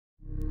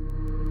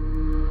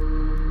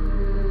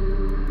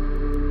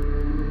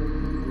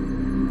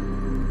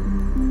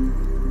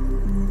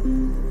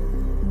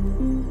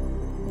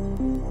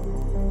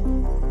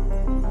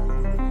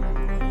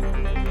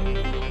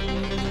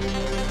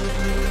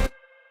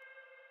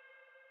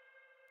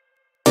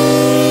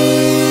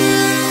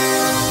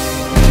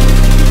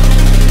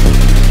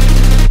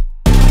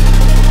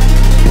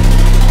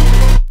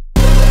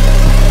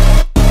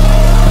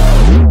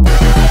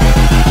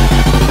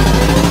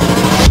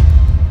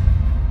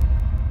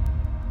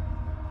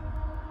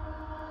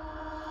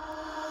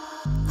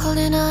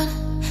holding on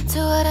to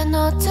what I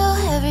know, to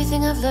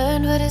everything I've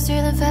learned. What is real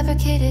and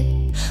fabricated?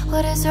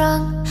 What is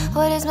wrong?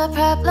 What is my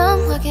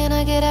problem? What can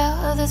I get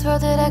out of this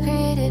world that I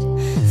created?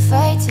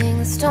 Fighting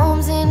the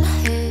storms in my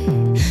head,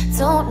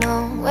 don't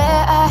know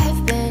where I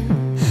have been.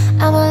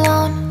 I'm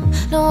alone,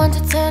 no one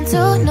to turn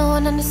to, no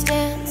one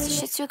understands.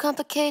 Shit's too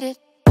complicated.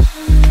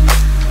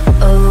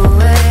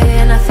 Away,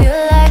 and I feel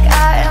like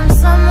I am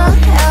someone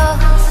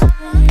else.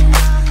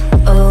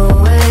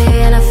 Away,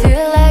 and I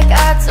feel like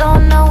I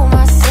don't know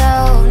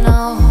myself, no.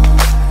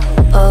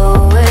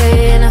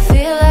 Away, and I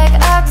feel like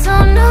I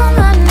don't know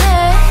my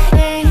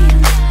name.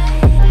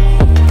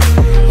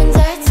 And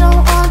I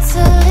don't want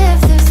to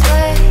live this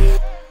way.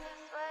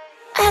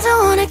 I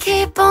don't wanna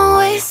keep on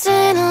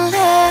wasting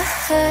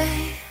life.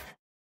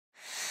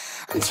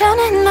 I'm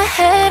drowning in my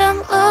head, I'm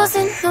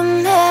losing my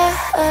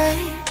mind.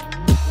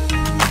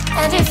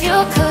 And if you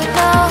could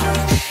know,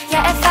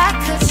 yeah, if I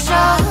could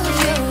show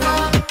you,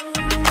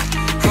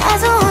 I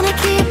don't wanna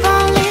keep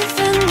on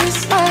living this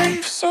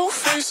life so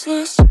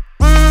faceless.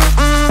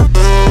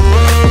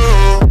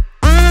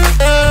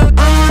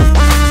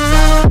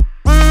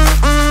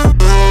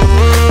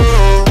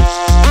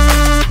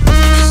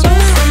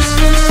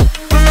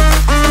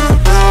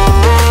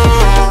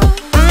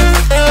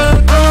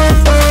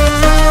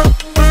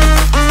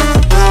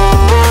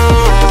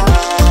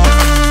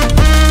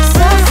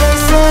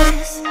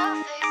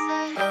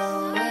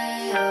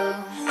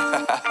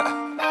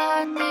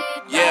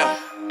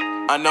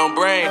 Unknown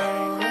Brain,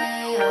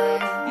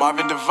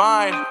 Marvin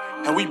Divine,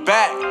 and we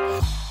back.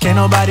 Can't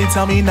nobody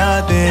tell me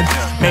nothing.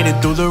 Made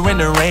it through the rain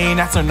and rain,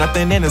 I turn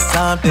nothing into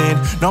something.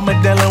 No more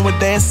dealing with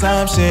their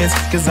assumptions,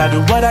 cause I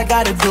do what I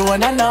gotta do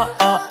and I know,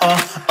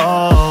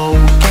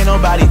 can't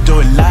nobody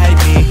do it like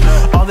me.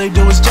 All they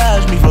do is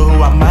judge me for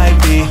who I might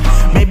be.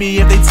 Maybe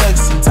if they took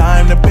some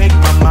time to pick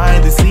my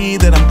mind, to see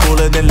that I'm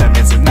cooler than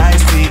lemons and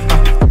iced tea.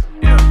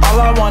 All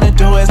I wanna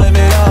do is live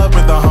it up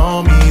with the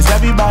homies.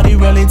 Everybody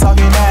really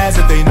talking as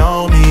if they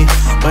know me,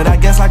 but I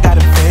guess I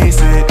gotta face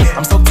it.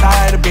 I'm so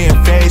tired of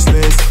being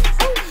faceless.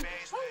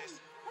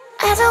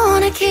 I don't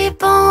wanna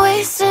keep on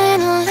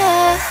wasting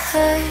life.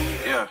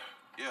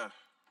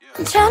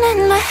 I'm drowning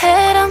in my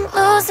head, I'm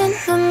losing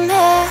my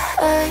mind.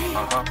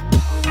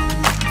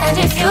 And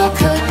if you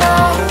could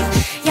know,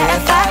 yeah,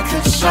 if I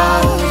could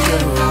show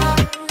you,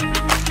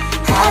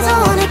 I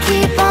don't wanna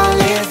keep on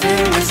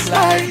living this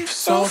life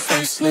so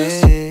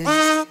faceless.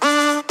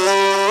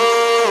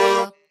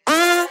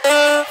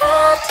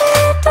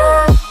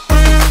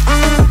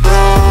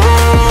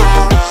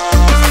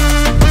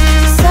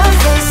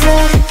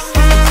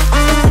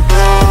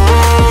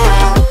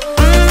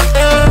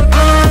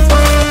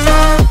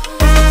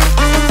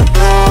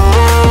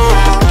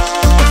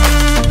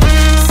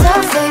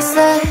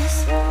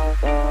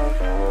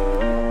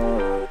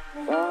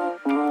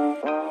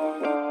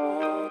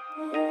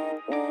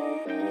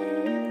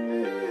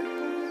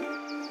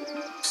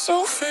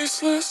 So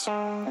faceless.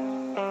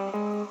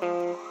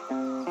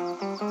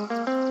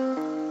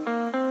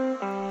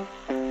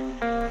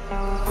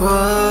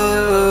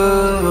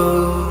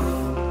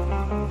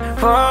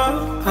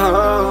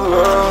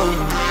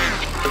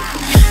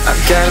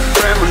 I've got a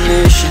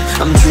premonition,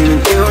 I'm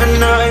dreaming you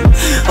and I.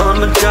 All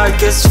my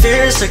darkest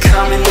fears are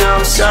coming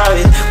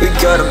outside. We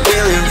got a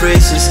billion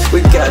races,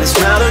 we got this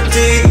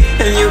melody,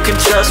 and you can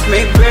trust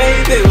me,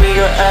 baby, we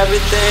got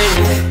everything.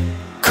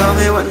 Call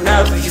me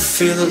whenever you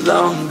feel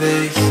alone,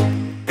 babe,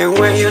 and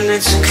when you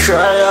need to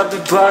cry, I'll be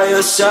by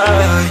your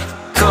side.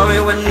 Call me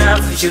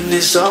whenever you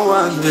need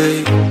someone,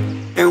 babe,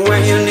 and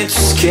when you need to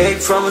escape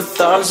from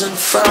 1,000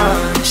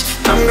 fires.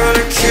 I'm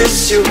gonna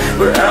kiss you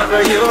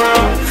wherever you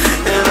are,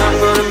 and I'm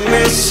gonna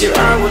miss you,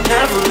 I will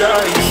never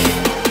lie.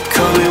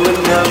 Call me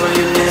whenever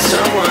you need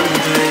someone,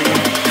 babe.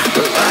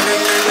 We're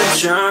running in the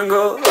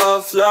jungle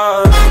of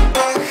love.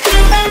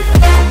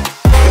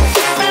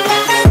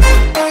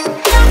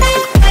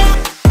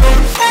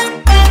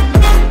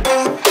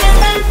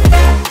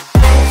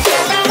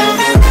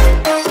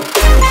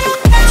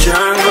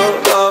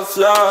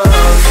 Love.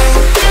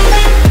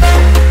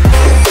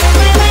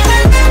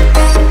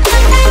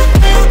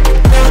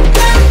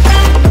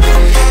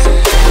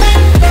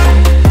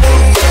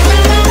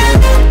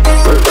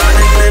 We're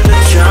running in the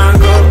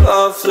jungle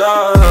of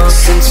love.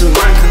 Listen to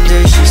my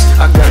conditions,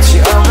 I got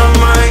you on my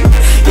mind.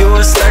 You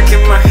were stuck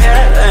in my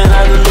head and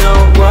I don't know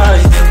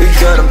why. We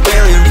got a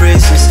billion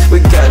races, we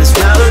got this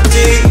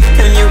melody,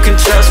 and you can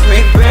trust me,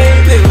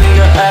 baby, we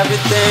got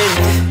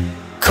everything.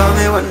 Call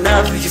me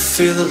whenever you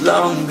feel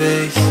alone,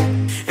 babe,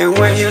 and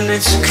when you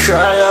need to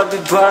cry, I'll be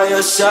by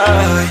your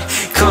side.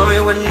 Call me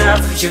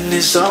whenever you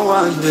need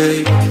someone,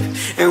 babe,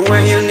 and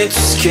when you need to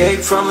escape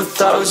from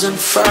 1,000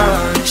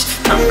 fires.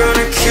 I'm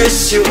gonna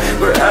kiss you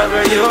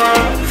wherever you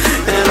are,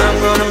 and I'm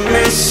gonna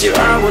miss you,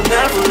 I will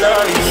never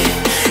lie.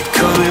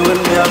 Call me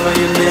whenever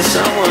you need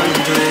someone,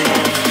 babe.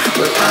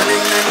 We're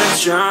running in the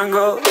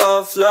jungle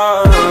of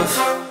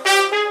love.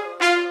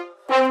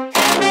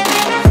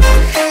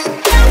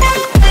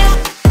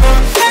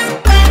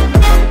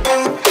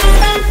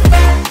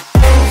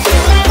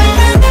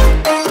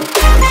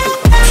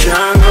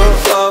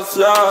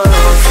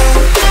 Love.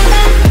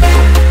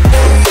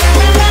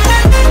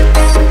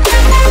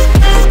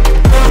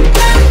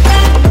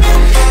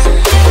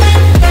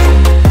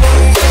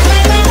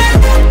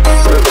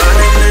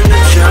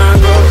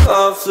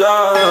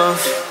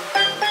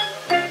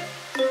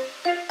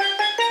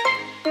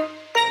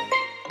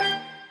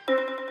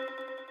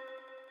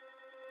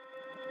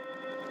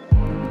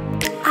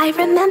 I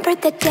remember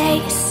the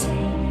days,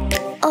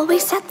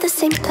 always at the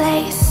same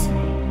place,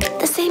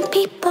 the same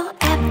people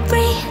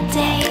every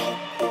day.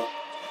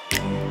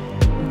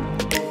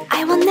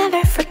 I will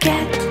never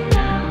forget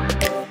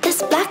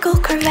this black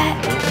old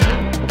Corvette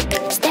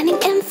standing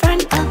in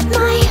front of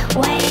my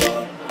way.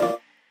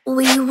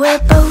 We were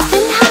both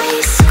in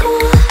high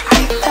school.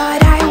 I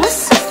thought I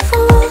was a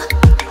fool.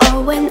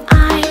 Oh, when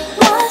I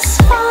was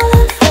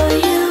falling for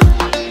you.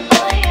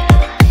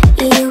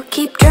 You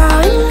keep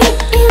drawing me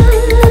in,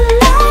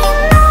 and I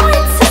know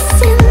it's a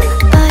sin,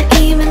 but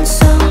even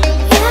so,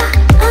 yeah,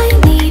 I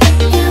need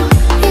you.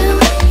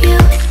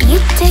 You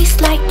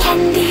taste like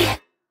candy.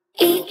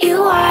 Eat you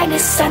on a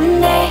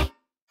Sunday.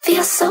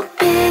 Feel so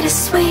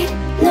bittersweet,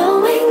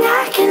 knowing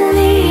I can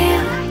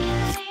leave.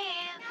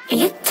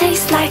 You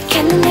taste like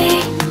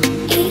candy.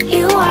 Eat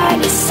you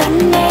on a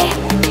Sunday.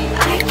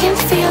 I can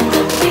feel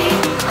the beat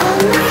on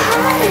my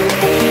heart and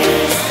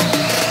beats.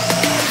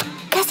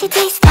 'Cause you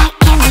taste like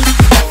candy.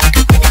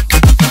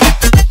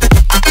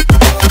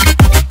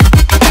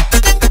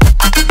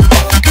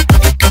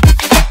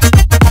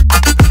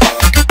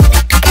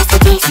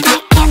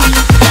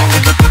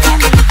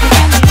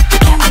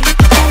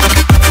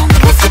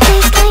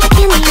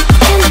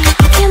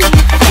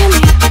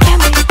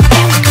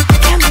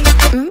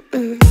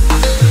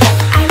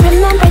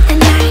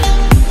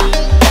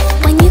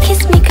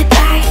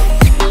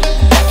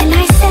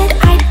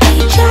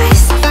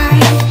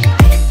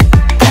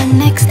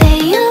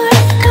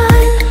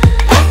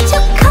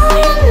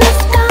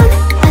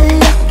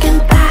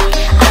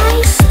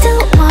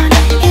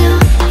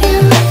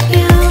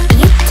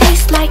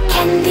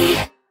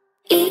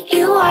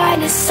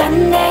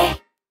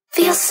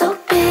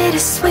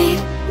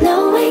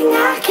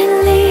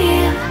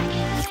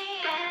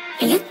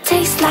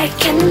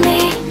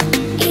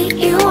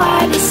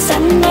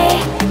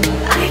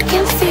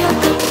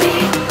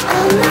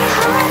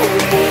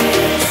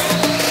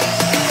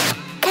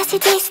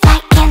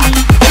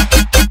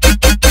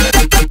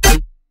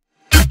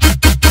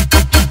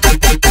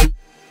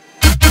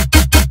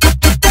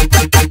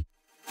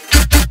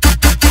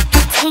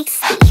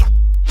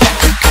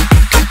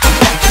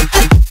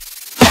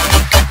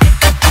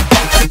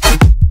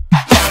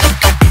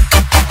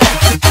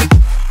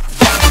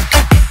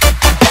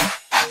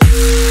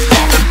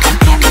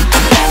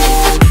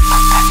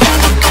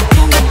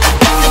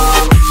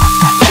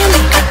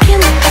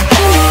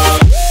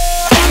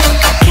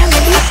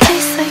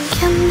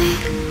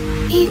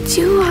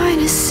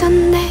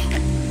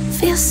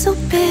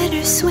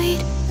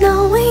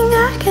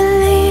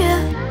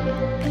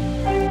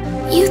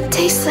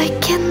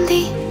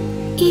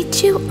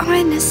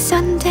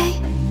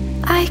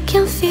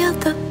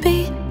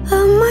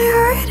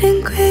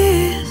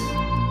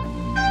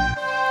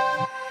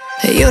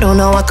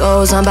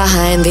 On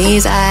behind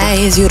these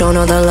eyes, you don't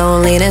know the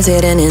loneliness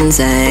hidden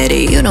inside.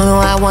 You don't know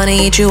I wanna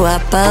eat you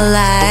up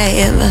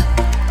alive.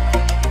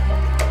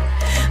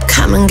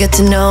 Come and get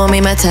to know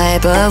me, my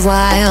type of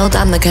wild.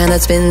 I'm the kind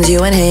that spins you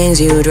and hangs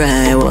you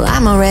dry. Well,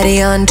 I'm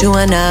already on to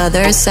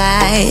another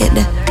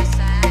side.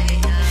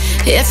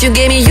 If you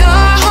gave me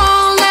your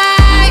whole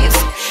life,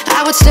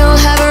 I would still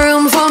have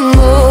room for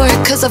more.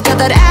 'Cause I've got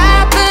that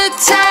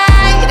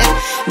appetite.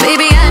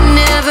 Baby, I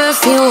never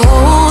feel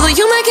whole.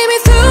 You might get me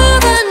through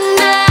the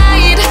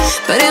night,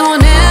 but it will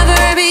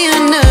never be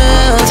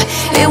enough.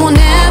 It will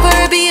never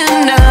be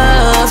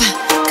enough.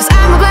 'Cause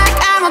I'm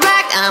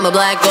a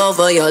black gold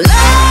for your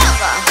love.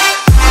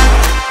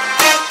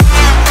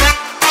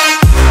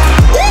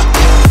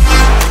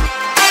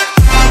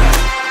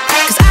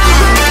 'Cause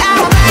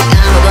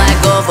I'm a black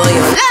gold for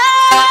your love.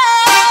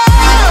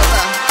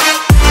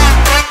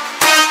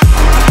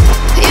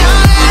 Your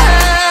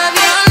love.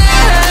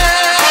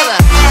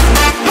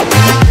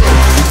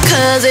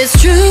 'Cause it's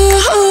true,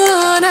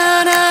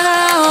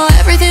 no,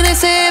 everything they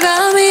say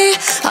about me,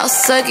 I'll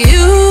suck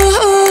you,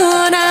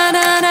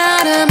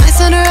 no, my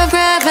center of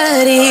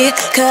gravity.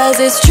 'Cause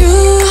it's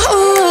true,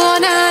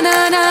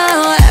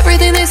 no,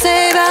 everything they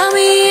say about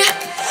me,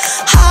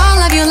 I'll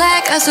love you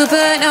like a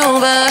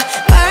supernova,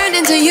 burn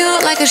into you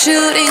like a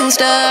shooting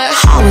star.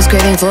 Always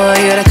craving for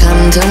you to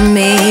come to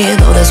me,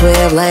 though this way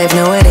of life,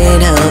 no, it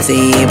ain't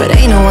healthy. But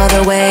ain't no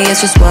other way,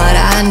 it's just what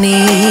I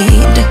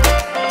need.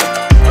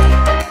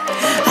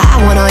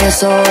 I want all your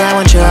soul, I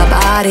want your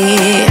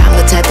body. I'm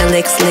the type that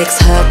licks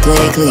her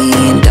plate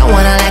clean. Don't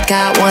wanna let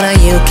go, wanna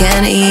you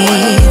can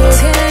eat.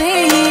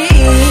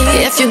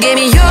 If you gave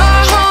me your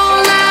whole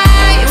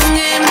life,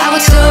 I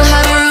would still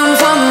have room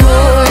for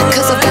more.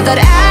 'Cause I've got that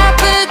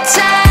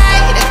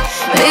appetite.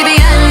 Baby,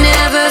 I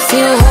never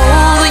feel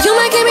whole. You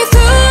might get me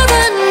through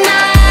the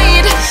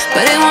night,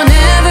 but it will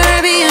never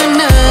be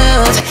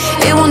enough.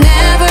 It will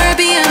never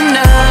be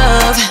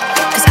enough.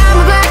 'Cause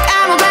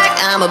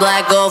I'm a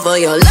black gold for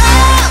your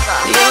love.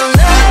 Your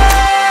love.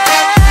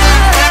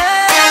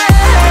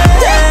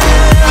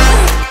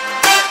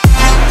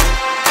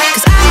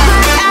 'Cause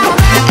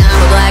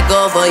I'm a black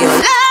gold for your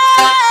love.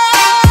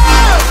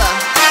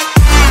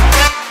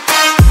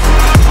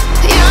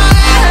 Your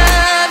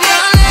love.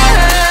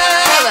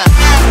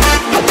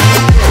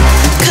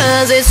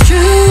 'Cause it's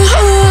true,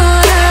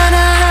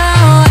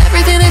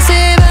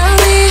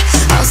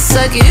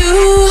 you,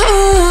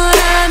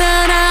 na na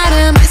na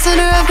na, my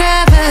center of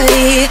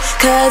gravity.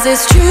 Cause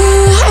it's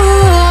true,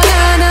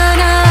 na na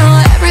na,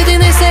 everything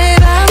they say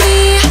about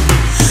me.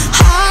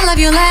 I'll love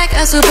you like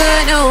a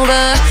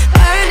supernova,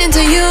 burn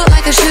into you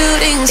like a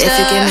shooting star. If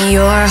you give me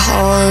your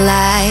whole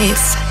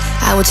life,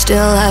 I would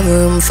still have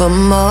room for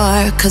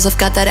more. Cause I've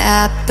got that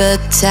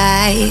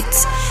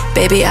appetite.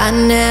 Baby, I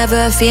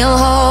never feel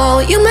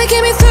whole. You might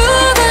get me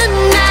through the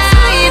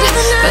night,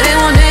 but it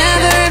will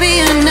never be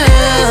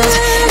enough.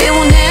 It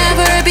will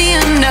never be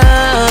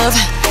enough.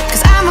 Cause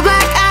I'm a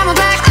black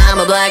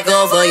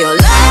girl for your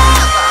love.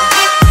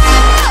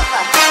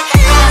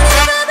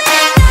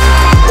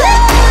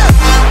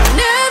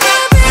 Never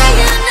be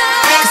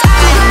enough. Cause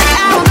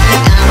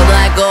I'm a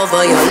black girl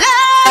for your love.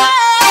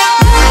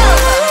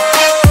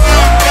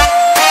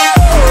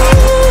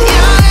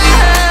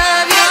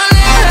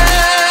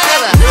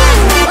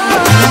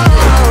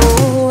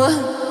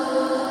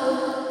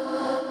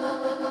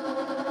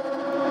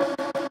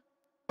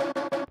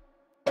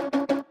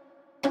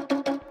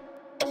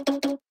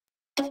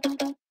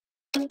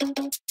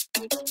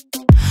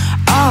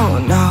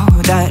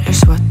 That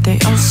is what they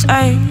all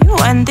say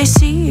when they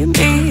see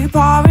me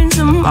pouring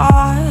some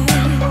more.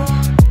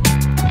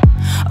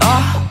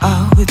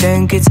 Oh,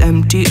 think it's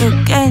empty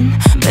again.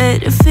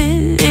 Better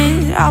fill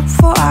it up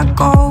before I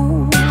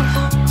go.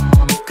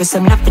 Cause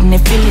I'm loving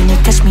it, feeling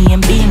it, touch me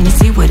and being it.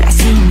 See what I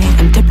see in it,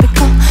 I'm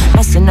typical.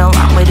 Messing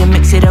around with it,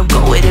 mix it up,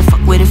 go with it,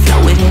 fuck with it,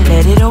 flow with it,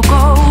 let it all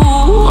go.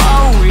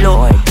 Oh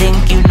Lord,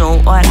 think you know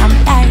what I'm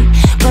like,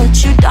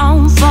 but you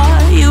don't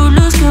fall, you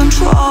lose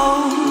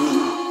control.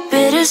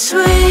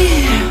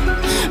 Bittersweet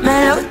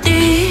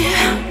melody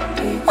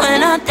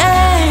when I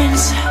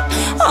dance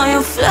on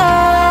your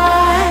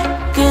floor.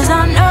 Cause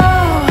I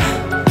know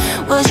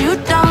what you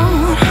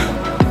don't,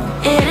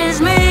 it is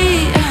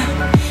me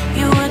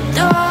you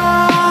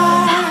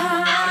adore.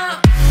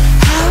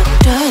 How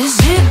does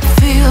it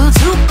feel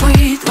to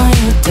breathe when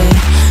you're dead?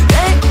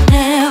 They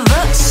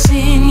never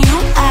seen you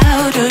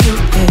out of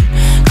your bed.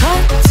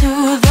 Cut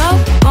to the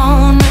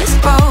bone, it's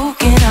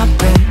broken up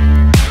red.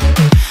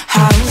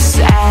 How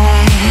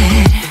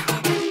sad.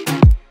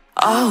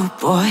 Oh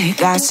boy,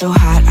 got so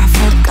hot I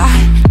forgot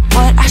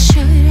what I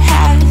should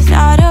have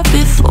thought of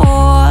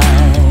before.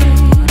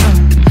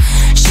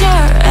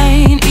 Sure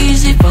ain't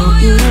easy for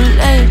you to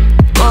let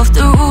go of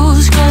the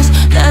rules, cause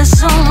that's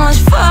so much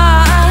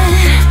fun.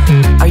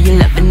 Are you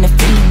loving the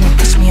feeling it?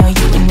 Touch me, are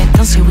you in it?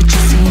 Don't see what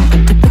you're seeing,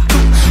 but typical.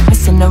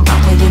 Messing around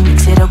with it,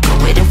 mix it up, go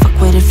with it, fuck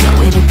with it, flow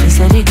with it, please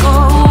let it go.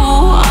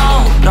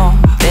 Oh no,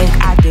 think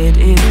I did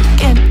it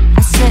again.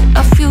 I said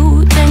a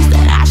few things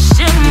that I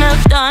shouldn't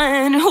have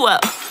done.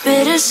 Well,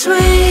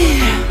 bittersweet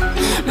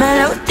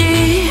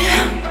melody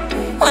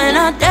when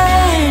I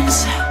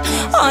dance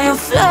on your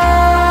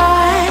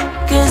floor.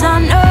 Cause I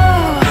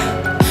know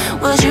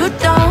what you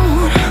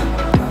don't,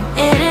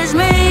 it is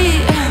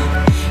me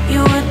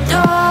you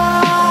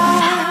adore.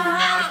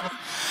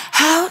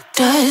 How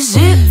does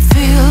it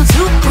feel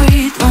to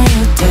breathe when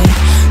you're dead?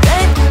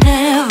 They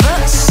never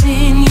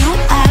seen you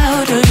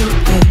out of your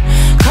bed.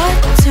 Cut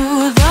to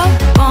the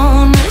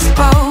bone, it's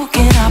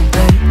broken up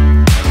red.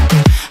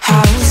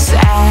 How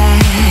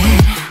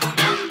sad.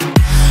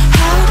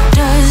 How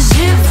does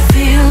it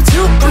feel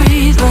to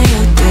breathe when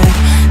you're dead?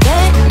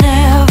 They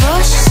never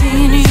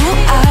seen you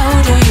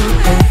out of your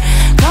bed.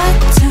 Cut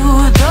to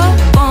the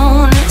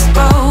bone, it's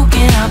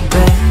broken up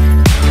red.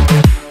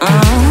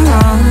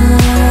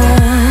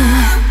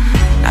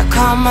 Now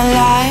come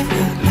alive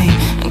with me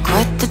and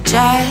quit the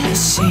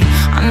jealousy.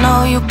 I know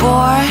you're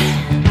bored,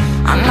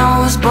 I know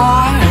it's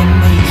boring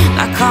me.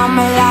 Now come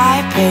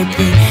alive,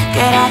 baby,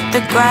 get out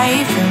the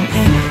grave with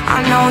me. I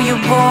know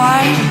you're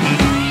bored.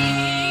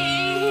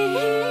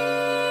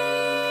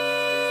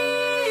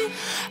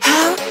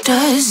 How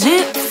does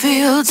it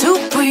feel to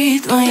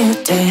breathe when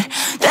you're dead?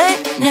 They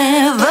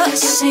never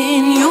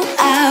seen you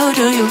out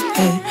of your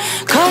bed.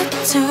 Cut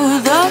to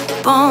the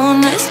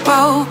bone, it's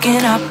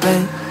broken up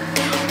red.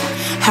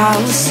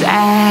 How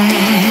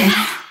sad.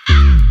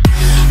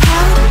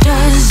 How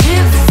does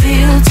it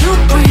feel to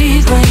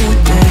breathe when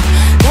you're dead?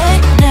 They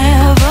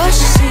never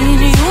seen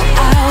you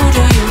out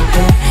of your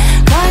bed.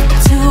 Cut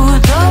to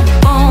the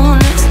bone,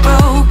 it's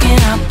broken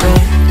up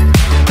red.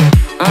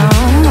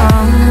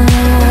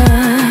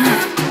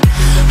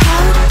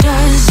 How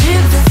does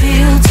it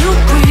feel to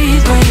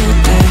breathe when you're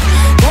dead?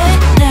 They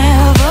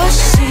never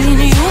seen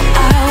you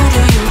out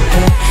of your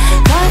bed.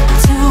 Cut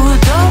to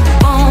the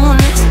bone,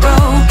 it's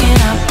broken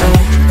up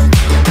red.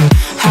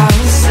 How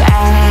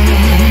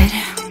sad.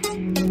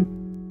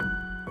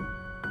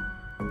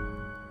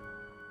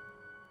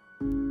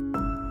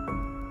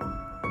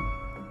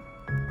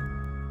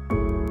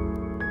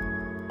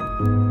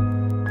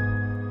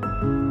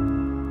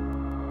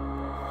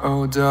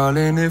 Oh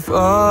darling, if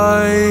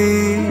I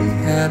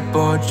had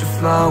bought you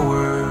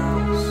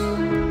flowers,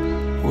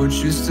 would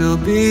you still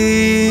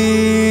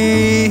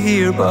be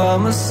here by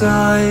my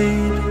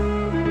side?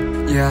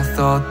 Yeah, I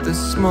thought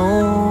this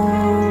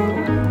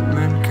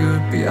moment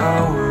could be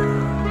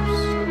ours,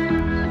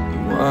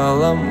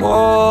 while I'm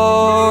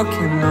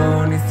walking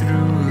on you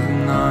through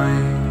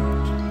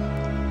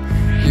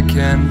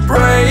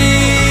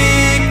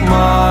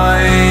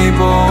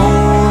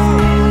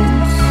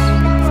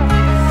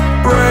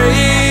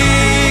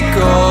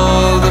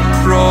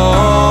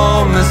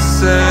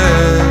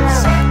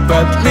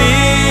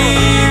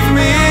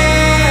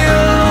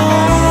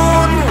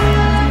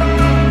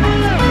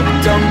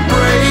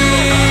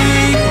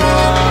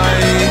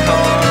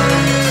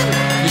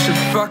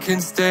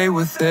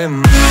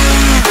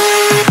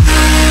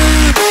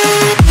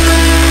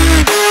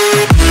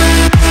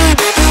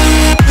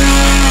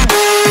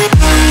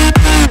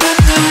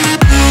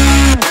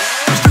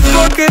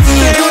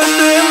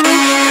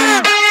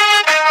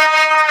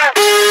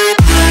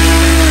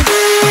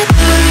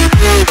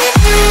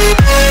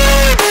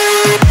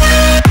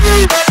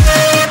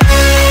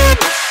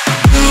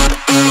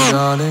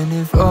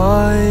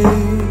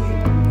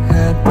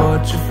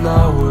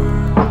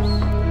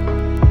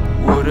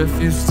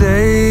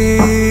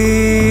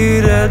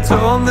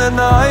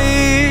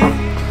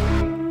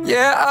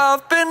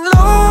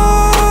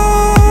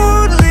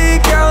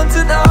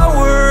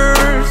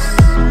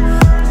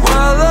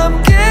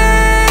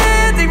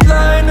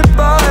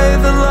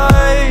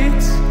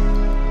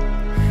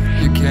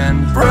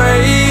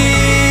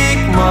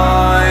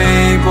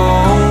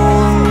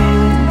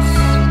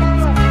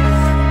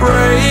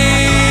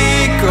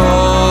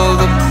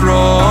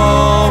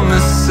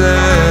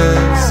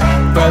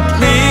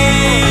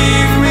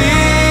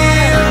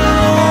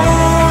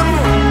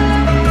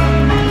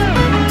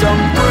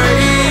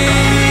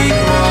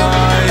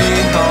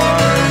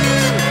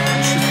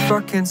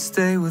can't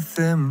stay with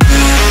him. I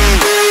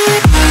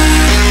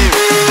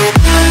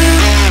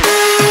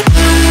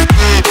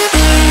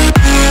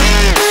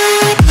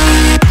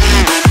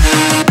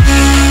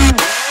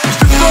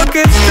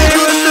can't stay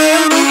with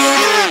him.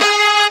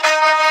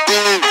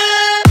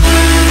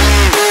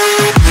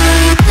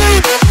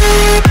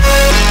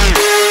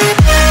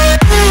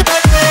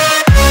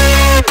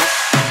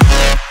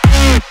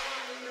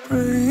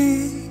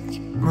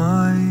 Break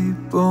my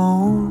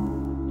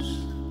bones,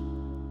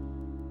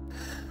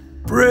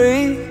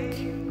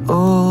 break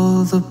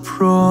all the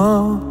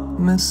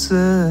promises,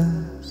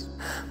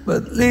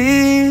 but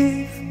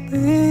leave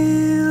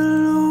me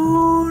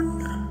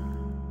alone.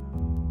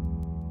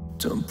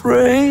 Don't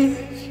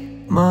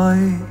break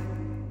my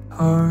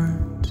heart.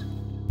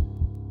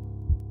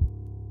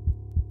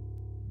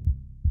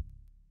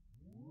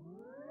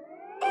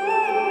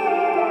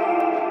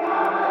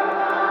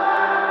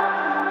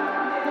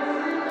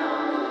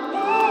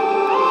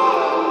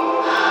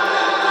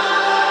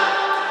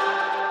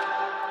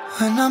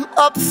 When I'm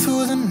up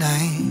through the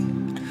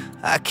night,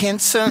 I can't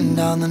turn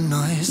down the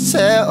noise,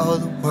 tear all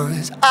the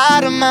words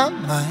out of my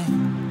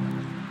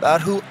mind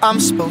about who I'm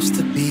supposed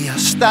to be. I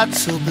start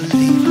to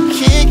believe I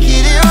can't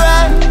get it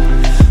right.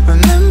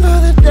 Remember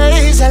the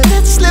days I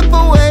let slip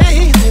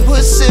away, they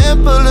were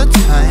simpler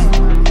times.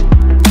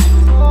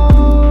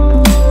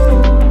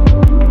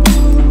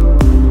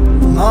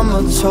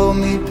 Mama told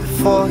me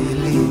before you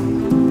leave,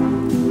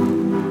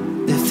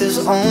 if there's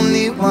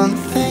only one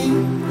thing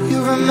you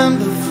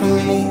remember from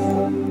me,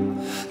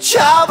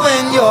 child,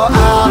 when you're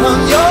out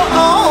on your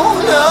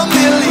own, a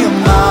million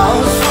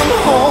miles from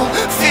home,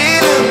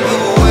 feeling the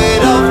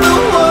weight of the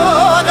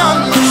world on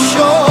your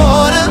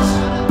shoulders.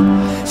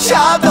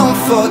 Child, don't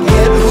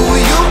forget who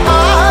you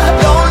are,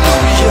 don't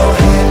lose your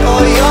head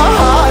or your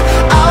heart.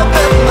 I'll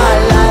bet my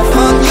life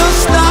on your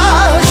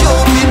stars,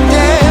 you'll be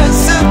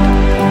dancing,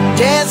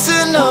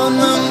 dancing on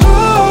the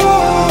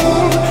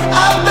moon.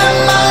 I'll bet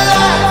my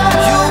life,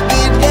 you'll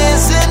be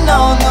dancing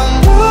on the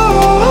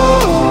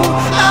moon.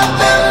 I'll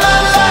bet my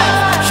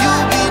life,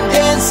 you'll be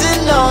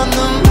dancing on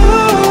the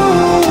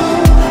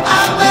moon.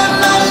 I bet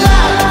my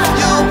life,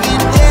 you'll be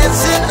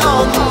dancing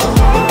on the moon.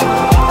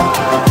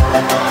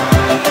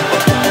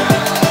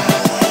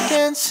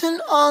 Dancing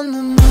on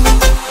the moon.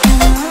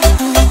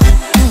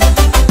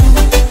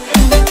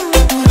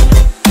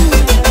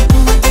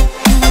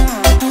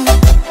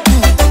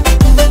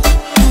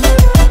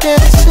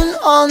 Dancing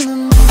on the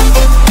moon.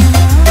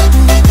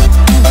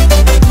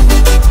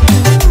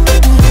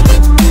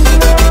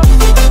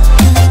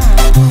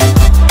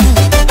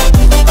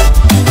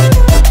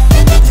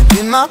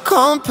 My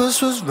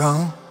compass was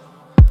wrong,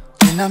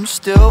 and I'm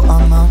still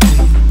on my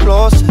way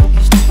closer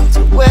each day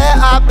to where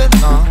I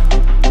belong.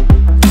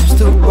 I'm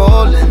still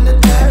rolling the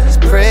dice,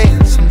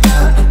 praying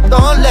sometimes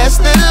don't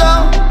last it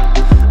long.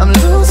 I'm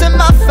losing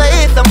my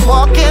faith, I'm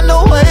walking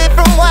away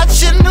from what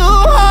you knew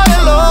all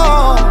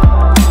along.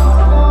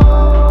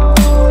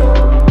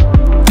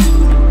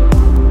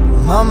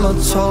 Mama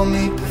told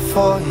me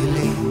before you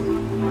leave,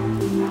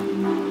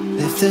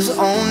 if there's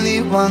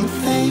only one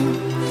thing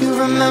you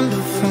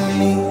remember from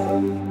me,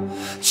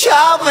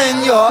 child,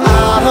 when you're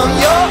out on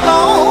your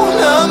own,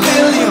 a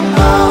million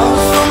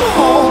miles from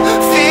home,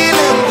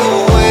 feeling the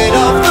weight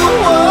of the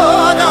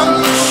world on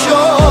your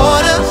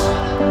shoulders.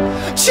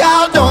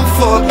 Child, don't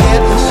forget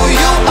who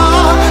you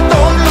are,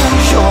 don't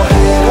lose your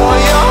head or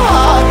your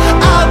heart.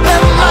 I'll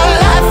bet my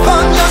life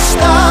on your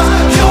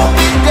stars, you'll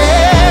be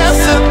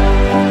dancing,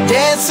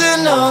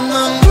 dancing on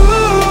the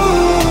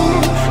moon.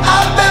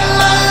 I'll bet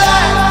my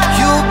life,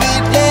 you'll be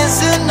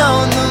dancing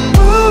on the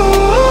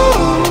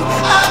moon.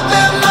 I'll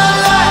bet my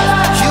life,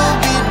 you'll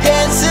be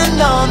dancing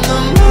on the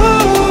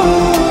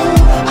moon.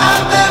 I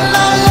bet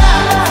my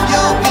life,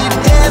 you'll be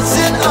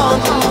dancing on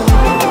the moon.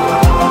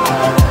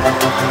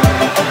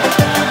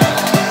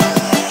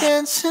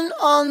 Dancing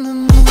on the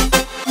moon.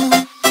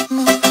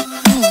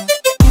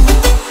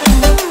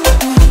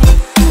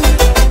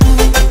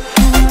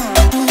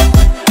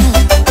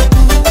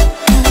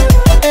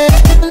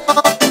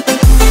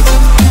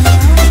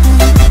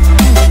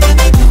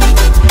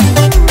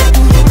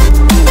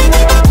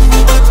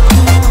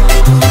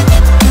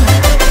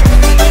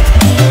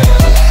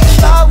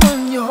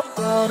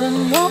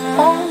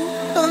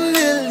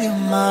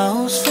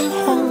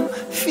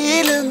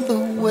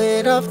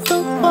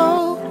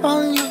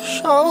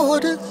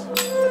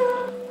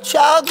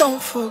 Child,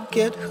 don't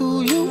forget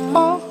who you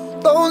are,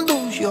 don't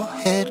lose your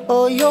head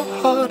or your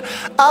heart.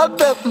 I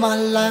bet my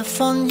life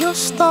on your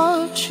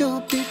stars,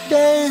 you'll be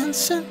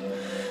dancing,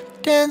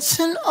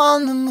 dancing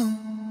on the moon.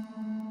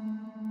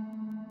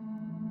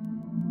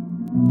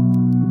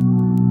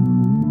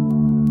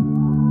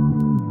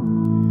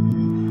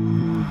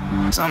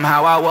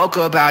 Somehow I woke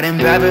up out in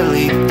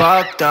Beverly,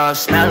 fucked up,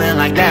 smelling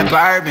like that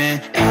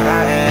bourbon, and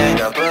I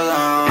end up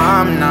alone.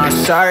 I'm not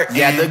certain.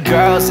 Yeah, the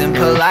girls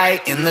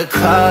impolite in the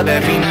club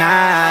every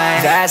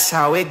night. That's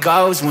how it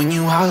goes when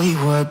you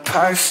Hollywood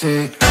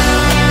perfect.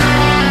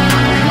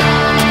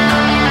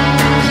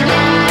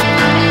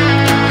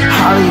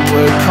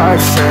 Hollywood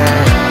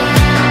perfect.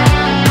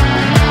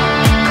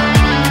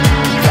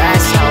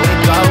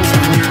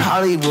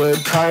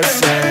 Hollywood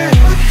perfect.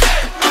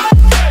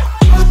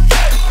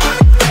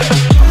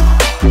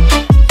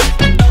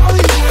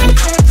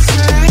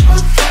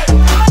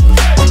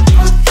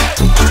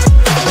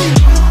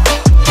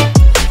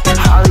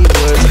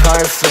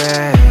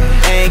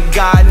 Ain't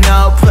got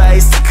no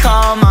place to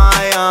call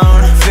my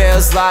own.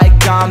 Feels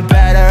like I'm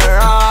better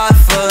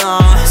off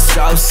alone.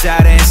 So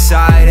sad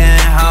inside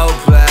and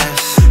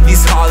hopeless.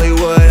 These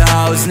Hollywood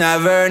hoes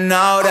never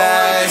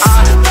notice.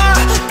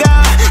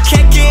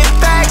 Can't get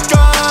back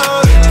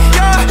on.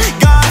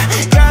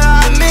 Girl,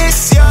 I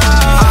miss you.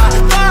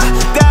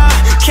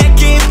 Can't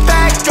get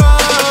back on.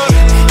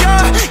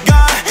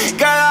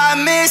 Girl, I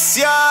miss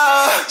you.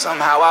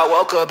 Somehow I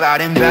woke up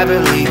out in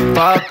Beverly,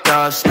 fucked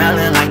up,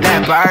 smelling like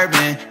that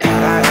bourbon.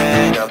 And I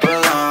end up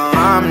alone,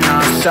 I'm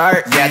not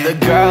certain. Yeah, the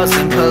girls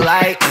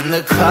impolite in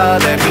the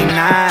club every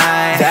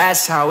night.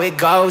 That's how it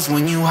goes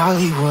when you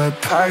Hollywood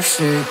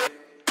perfect.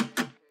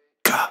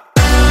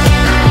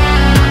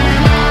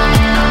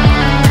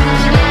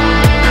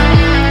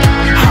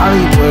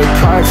 Hollywood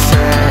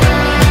perfect.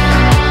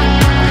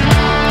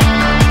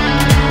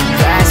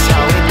 That's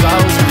how it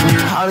goes when you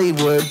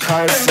Hollywood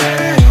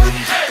perfect.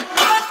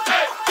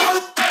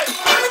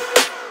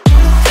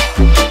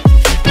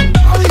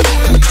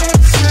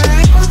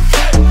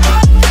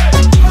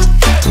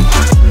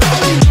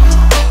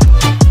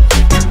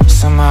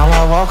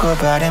 Woke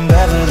up out in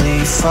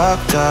Beverly,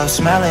 fucked up,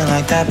 smelling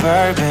like that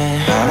bourbon.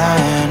 How'd I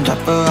end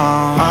up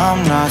alone?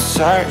 I'm not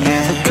certain.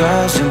 Yeah, the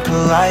girls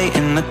impolite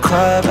in the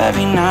club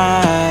every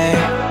night.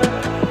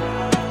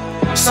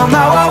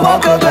 Somehow I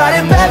woke up out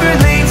in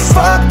Beverly,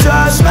 fucked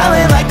up,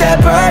 smelling like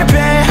that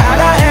bourbon.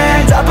 How'd I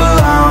end up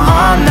alone?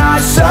 I'm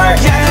not certain.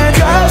 Yeah, the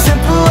girls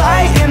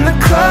impolite in the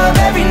club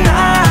every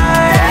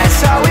night. That's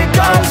how it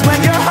goes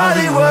when you're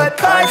Hollywood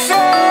perfect.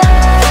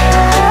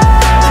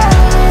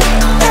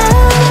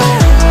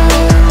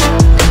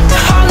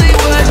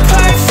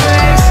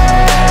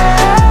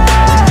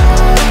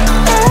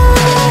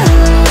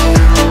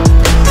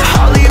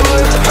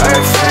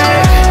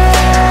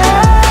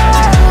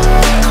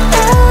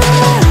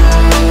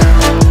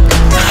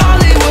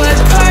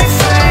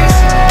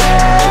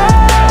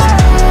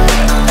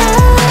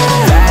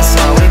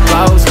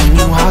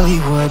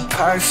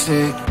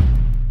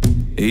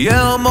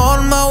 Yeah, I'm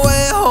on my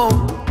way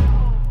home.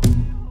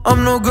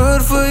 I'm no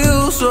good for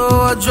you, so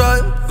I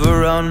drive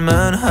around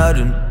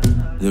Manhattan.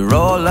 They're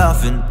all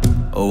laughing,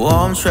 oh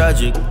I'm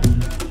tragic.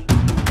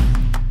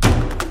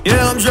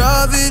 Yeah, I'm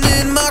driving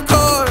in my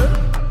car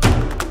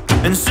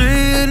and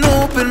seeing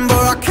open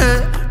bar. I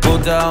can't go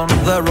down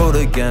that road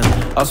again.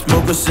 I'll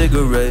smoke a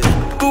cigarette,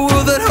 but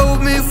will that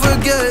help me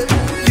forget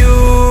you?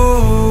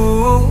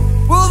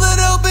 Will that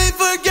help me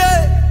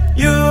forget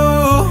you?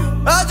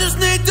 I just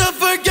need to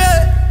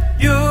forget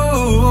you.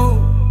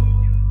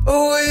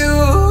 Oh, you.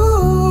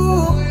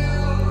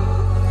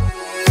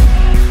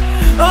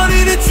 I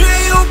need to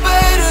treat you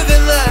better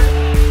than that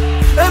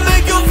and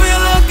make you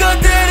feel like I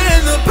did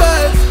in the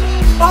past.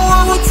 Oh,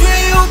 I will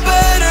treat you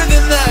better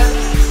than that.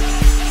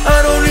 I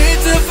don't need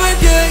to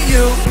forget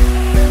you.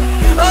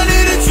 I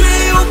need to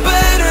treat you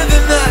better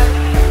than that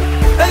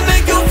and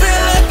make you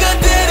feel like I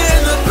did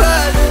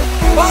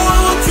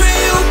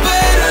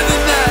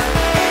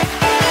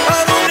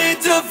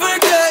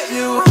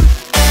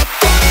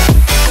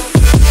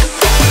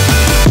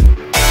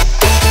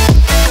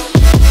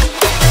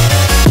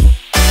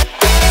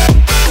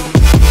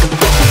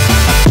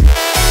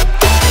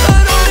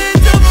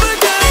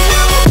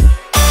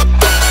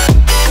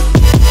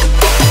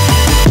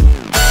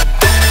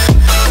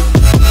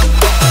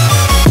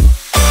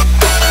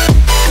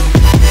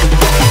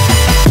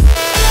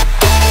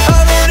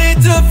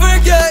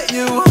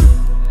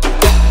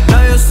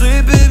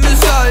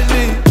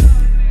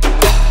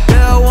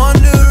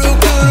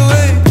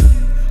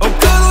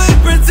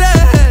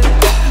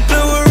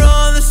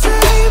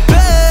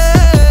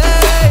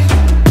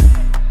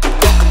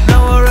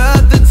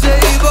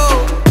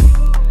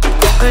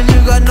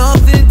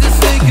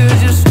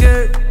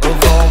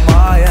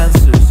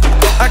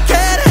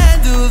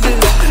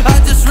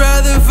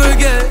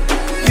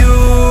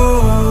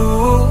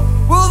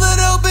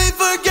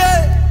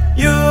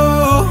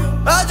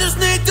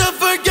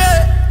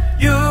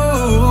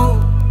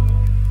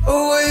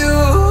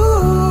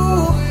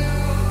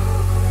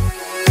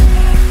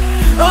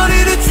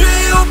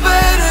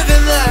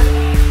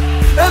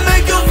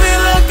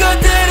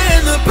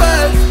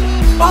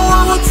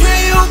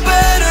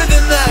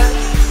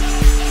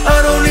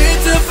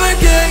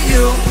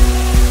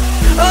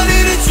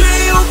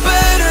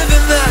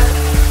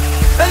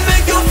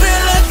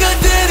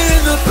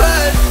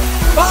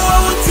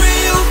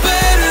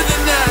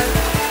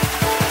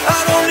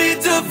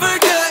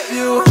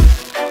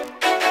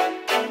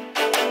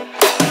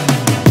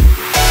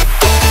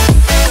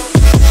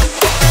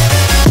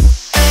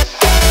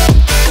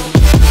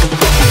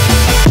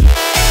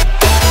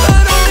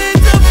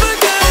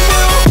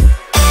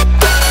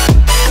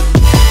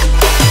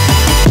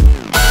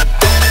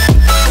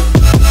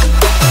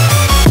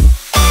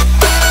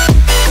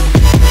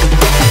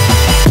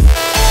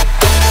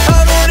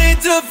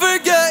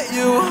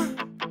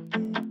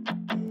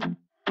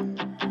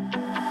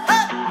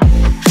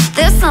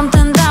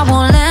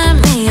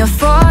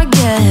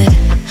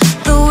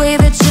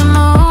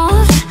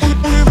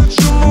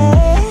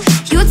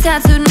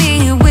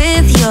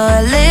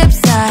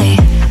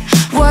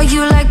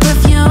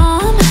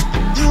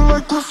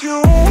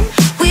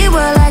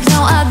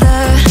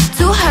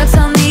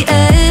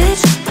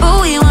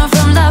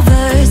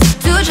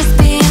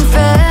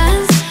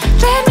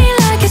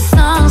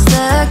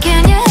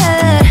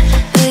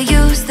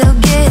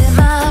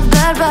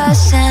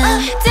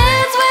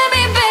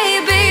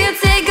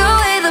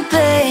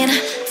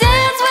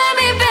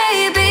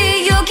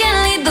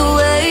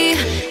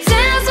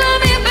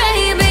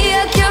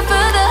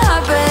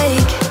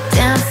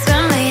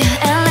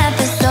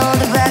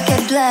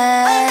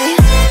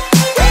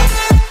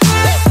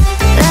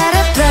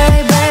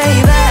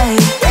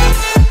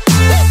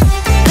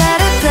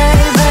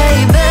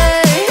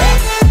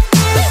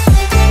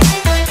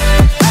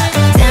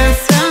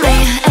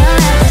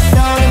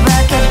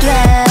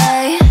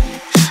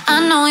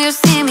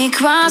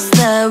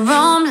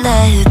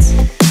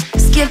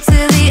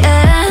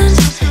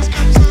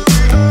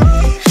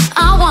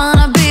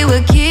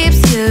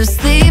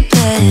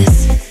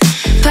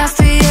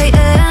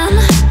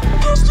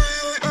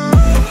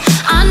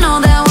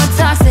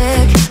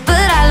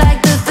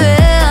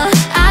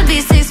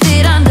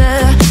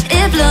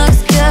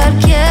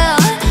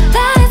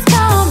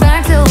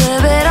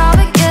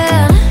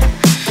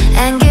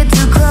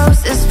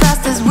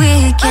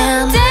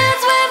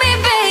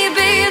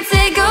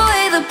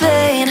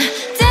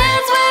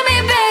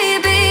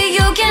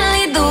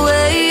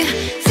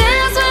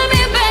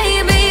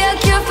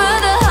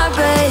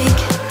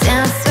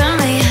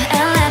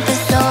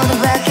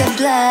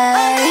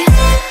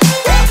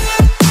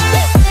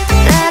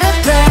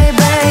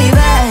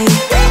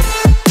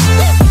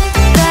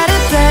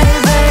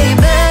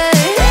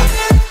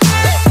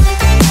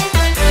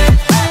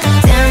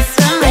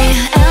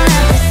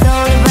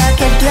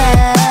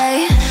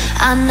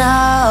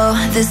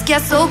this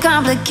gets so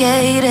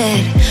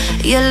complicated.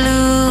 You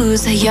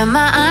lose your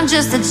mind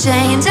just to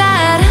change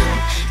it,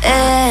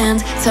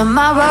 and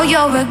tomorrow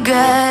you'll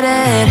regret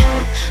it.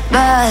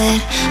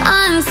 But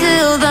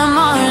until the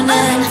morning,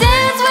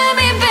 dance with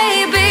me,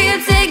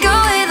 baby, take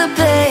away the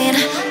pain.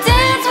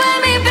 Dance with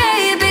me,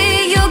 baby,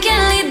 you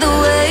can lead the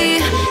way.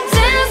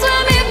 Dance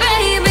with me,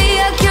 baby,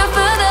 a cure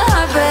for the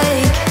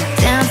heartbreak.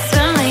 Dance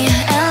with me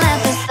and let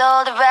this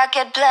old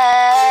record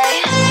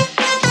play.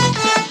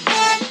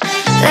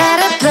 Let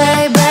it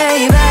play,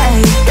 baby.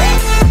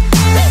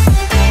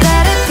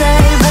 Let it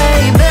play,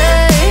 baby.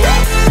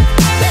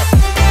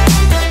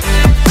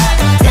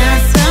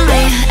 Dance with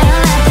me and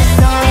let this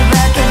old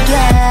record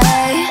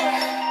play.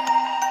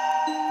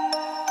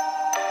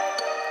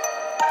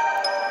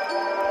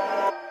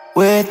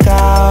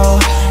 Without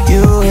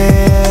you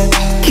here,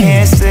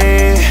 can't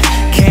sleep,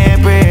 can't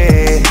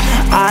breathe.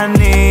 I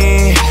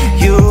need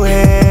you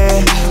here,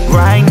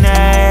 right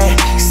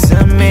next to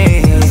me.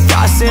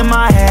 Thoughts in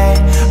my head,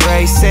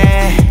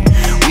 racing.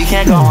 We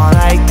can't go on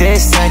like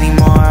this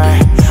anymore.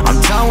 I'm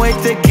done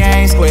with the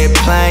games, quit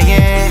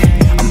playing.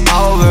 I'm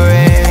over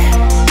it.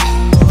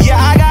 Yeah,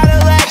 I gotta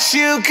let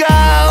you go.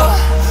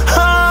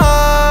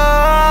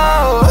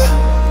 Oh,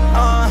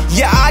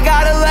 yeah, I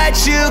gotta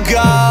let you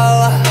go.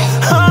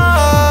 Oh,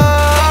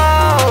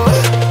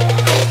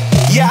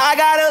 yeah, I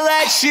gotta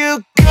let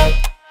you go.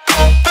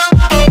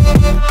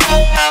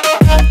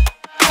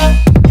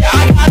 Yeah,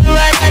 I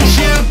gotta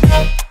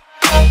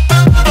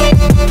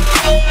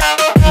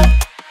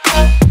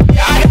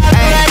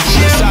let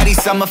you go.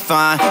 Summer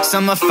fine,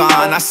 summer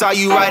fine. I saw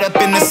you right up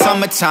in the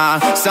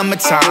summertime,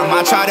 summertime.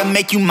 I tried to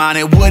make you mine,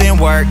 it wouldn't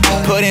work.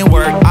 Put in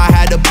work, I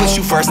had to push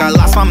you first. I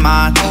lost my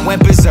mind,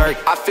 went berserk.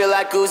 I feel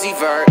like Uzi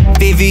Vert.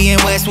 Vivian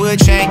Westwood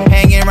chain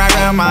hanging right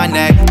around my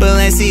neck.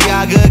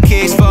 Balenciaga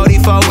kicks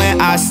 44 when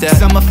I step.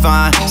 Summer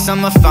fine,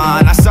 summer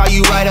fine. I saw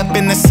you right up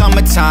in the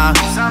summertime,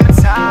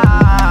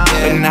 summertime.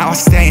 But now I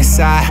stay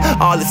inside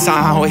all the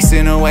time,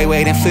 wasting away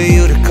waiting for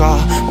you to call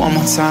one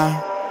more time.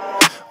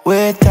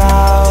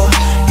 Without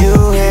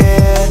you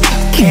here,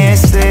 can't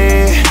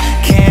sleep,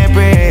 can't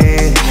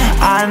breathe.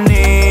 I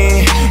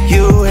need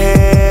you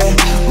here,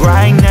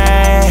 right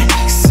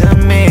next to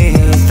me.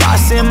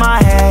 Thoughts in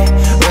my head,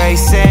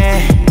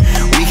 racing.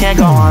 We can't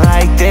go on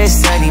like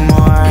this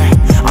anymore.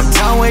 I'm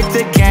done with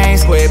the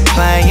games, quit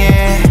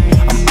playing.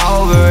 I'm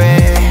over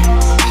it.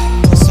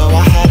 So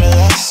I had to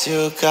let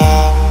you go.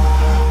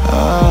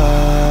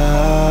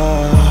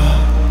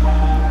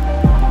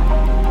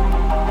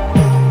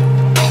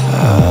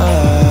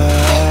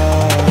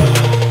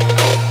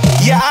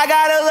 Yeah, I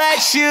gotta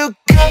let you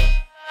go.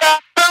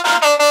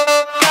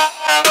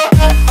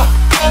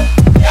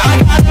 Yeah, I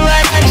gotta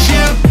let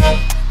you go.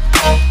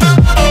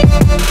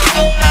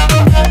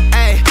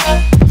 Hey,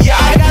 yeah,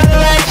 I gotta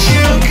let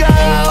you go.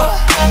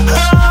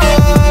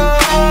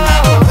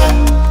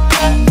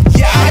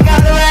 Yeah, I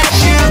gotta let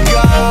you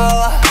go.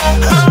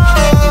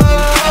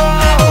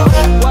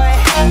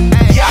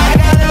 Yeah, I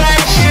gotta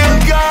let you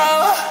go.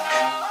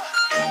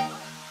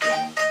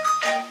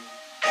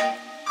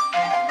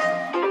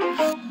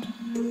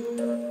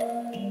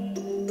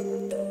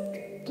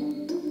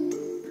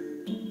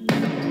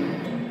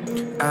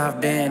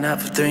 I've been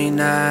up for 3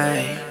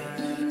 nights.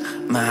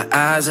 My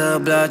eyes are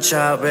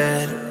bloodshot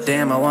red.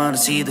 Damn, I wanna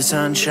see the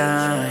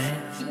sunshine.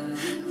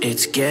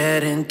 It's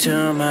getting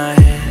to my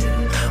head.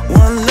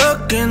 One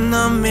look in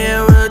the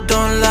mirror,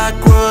 don't like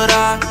what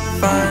I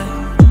find.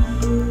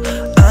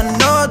 I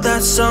know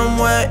that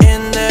somewhere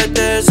in there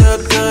there's a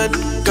good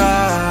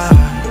guy,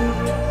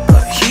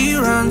 but he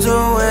runs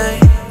away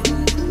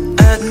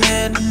at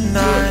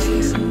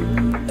midnight.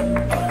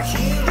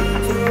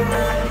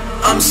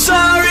 I'm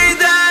sorry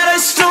that I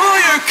stole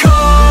your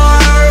car.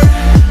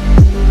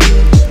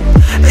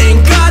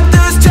 Ain't got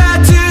those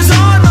tattoos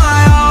on my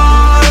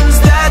arms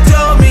that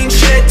don't mean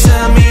shit to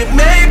me.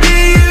 Maybe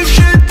you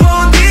should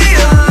pull the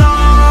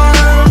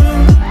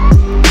alarm,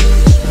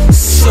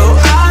 so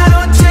I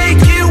don't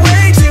take it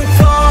way too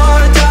far.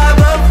 Die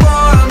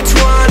before I'm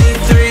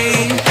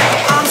 23.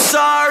 I'm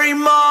sorry,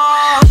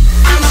 Mom.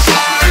 I'm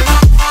sorry,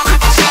 Mom.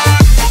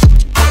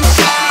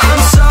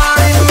 I'm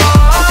sorry, Mom.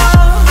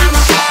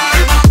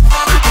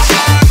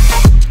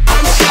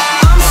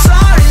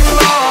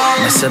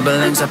 My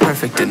siblings are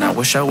perfect and I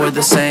wish I were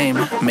the same.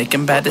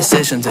 Making bad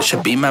decisions, it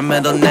should be my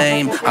middle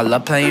name. I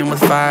love playing with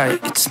fire,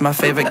 it's my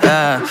favorite.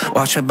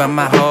 Watch it burn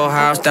my whole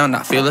house down,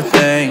 not feel a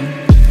thing.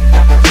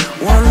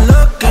 One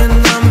look in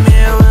the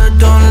mirror,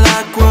 don't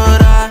like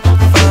what I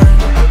find.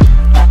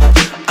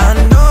 I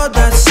know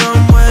that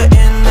somewhere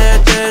in there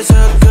there's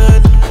a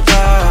good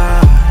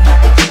guy,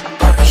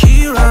 but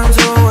he runs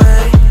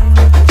away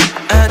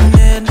at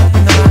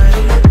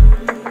midnight.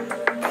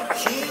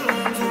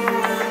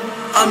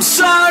 I'm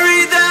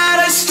sorry that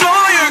I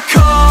stole your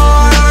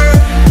car.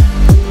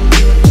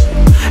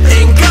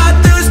 Ain't got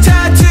those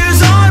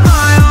tattoos on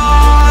my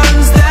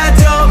arms that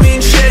don't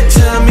mean shit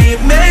to me.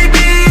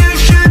 Maybe you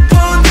should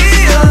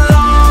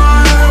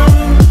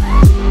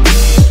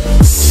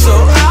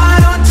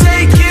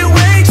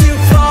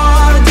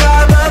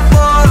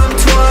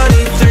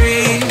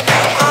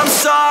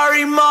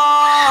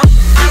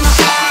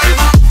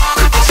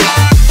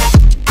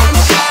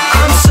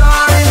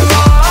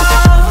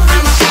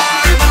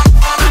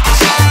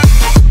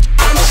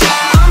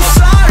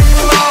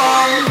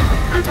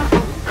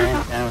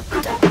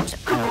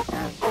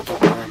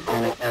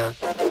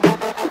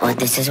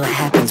is what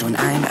happens when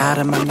I'm out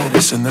of my mind.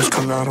 Listen, there's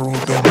collateral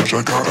damage,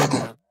 I gotta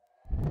go.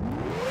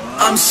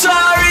 I'm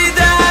sorry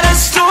that I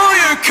stole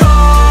your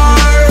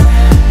car.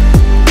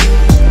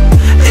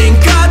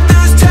 Ain't got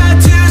those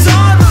tattoos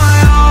on my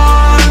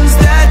arms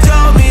that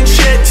don't mean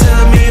shit to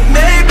me.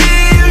 Maybe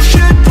you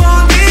should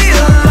pull the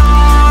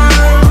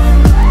alarm,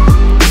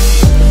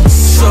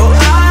 so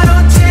I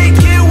don't take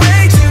it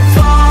way too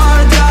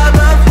far. Die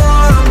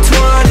before I'm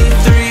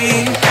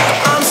 23.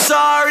 I'm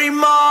sorry,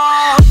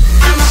 Mom.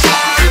 I'm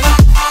sorry,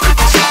 Mom.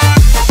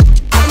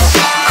 I'm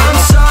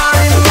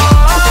sorry, Mom.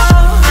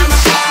 I'm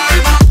sorry,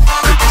 Mom.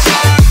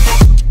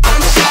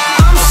 I'm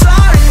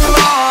sorry,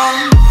 Mom.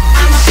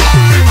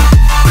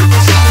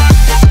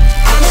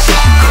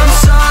 I'm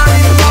sorry,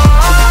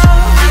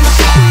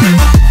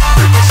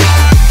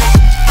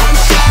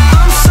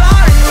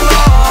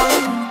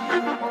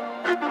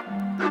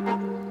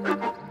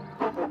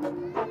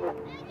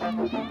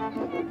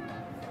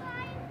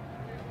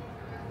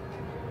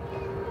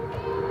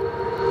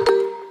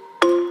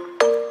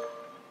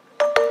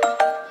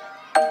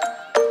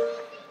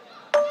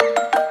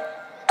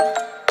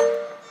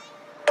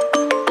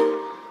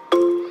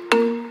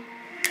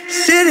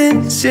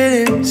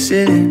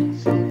 Sitting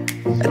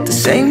at the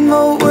same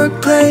old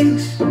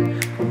workplace.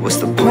 What's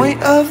the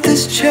point of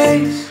this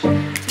chase?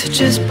 To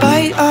just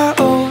bite our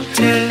old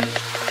tail.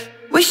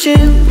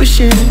 Wishing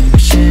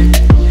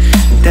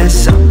that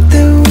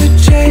something would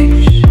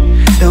change,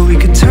 that we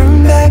could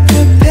turn back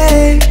the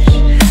page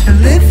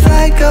and live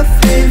like our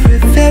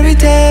favorite fairy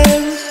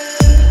tales.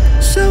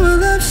 So a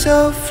love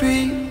so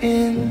free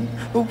in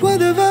a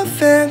world of our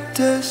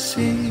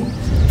fantasies,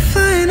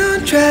 flying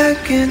on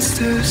dragons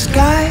through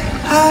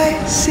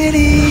sky-high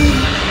cities.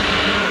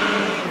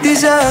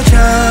 These are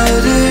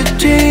childhood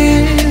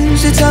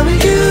dreams, it's how we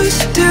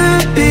used to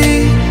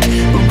be,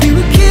 when we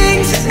were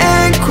kings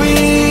and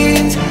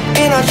queens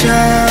in our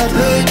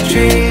childhood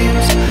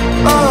dreams.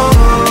 Oh,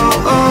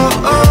 oh,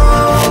 oh,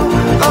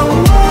 oh,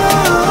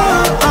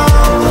 oh, oh,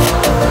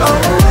 oh,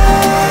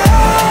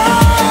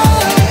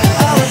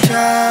 our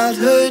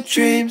childhood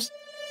dreams.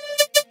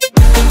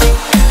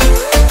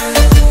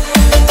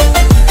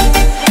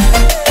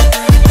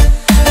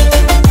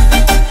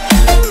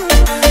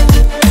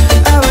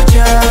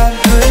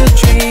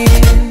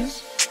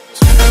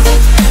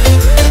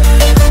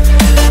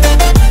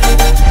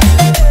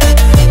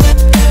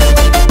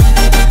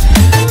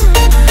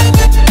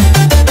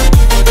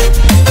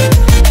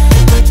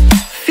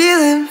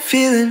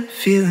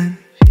 Feeling,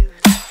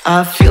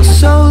 I feel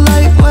so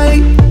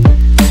lightweight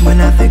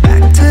when I think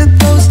back to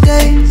those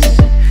days,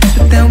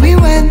 but then we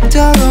went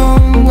our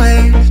own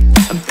ways.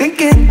 I'm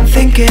thinking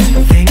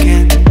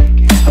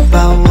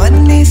about what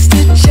needs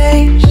to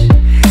change,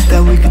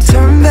 that we could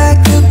turn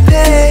back the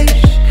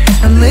page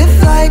and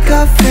live like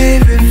our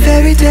favorite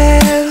fairy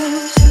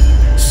tales.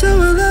 So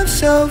a love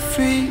so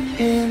free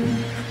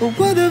in a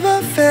world of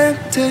our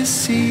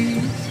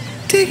fantasies,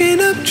 digging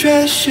up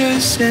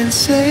treasures and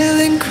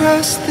sailing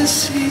across the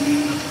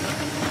sea.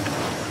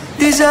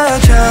 These are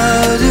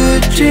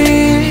childhood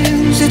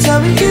dreams, it's how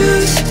we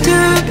used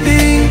to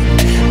be,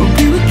 when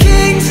we were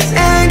kings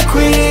and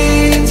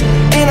queens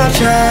in our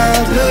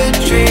childhood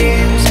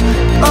dreams.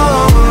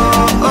 Oh,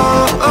 oh,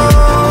 oh,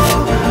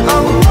 oh,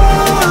 oh,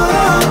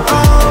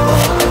 oh,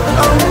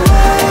 oh,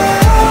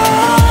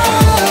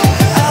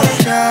 our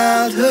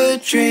childhood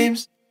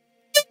dreams.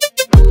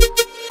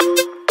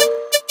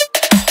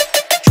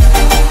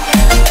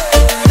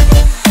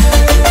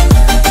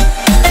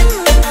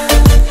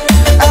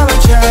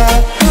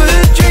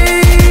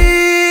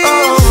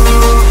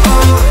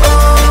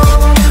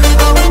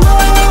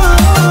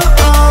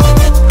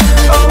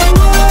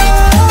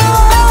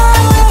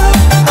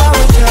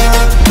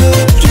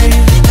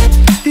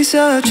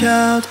 Our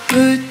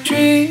childhood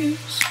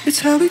dreams, it's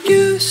how it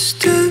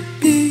used to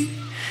be,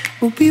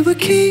 when we were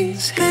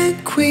kings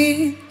and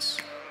queens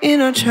in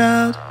our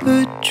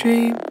childhood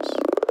dreams.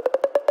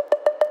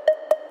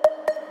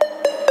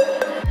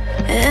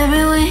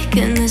 Every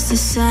weekend is the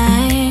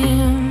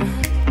same.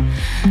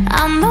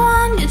 I'm the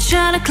one you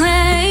try to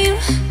claim.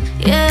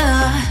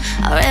 Yeah,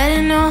 I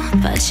already know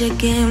about your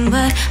game,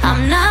 but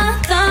I'm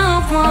not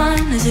the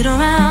one to sit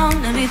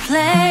around and be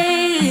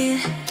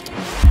played.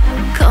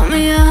 Call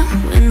me up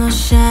with no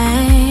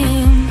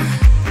shame.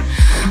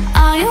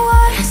 All your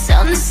words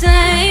sound the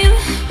same.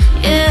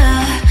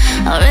 Yeah,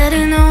 I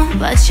already know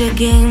about your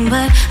game,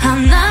 but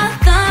I'm not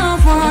the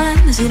one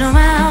to sit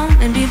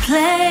around and be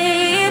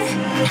played.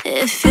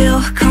 If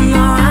you come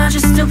around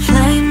just to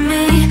play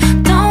me,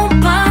 don't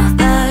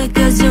bother,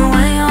 cause you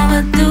ain't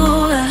overdue.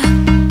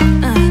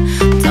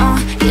 Don't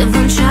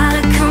even try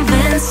to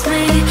convince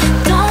me.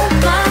 Don't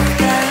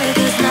bother,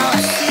 cause now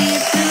I see you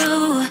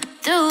through.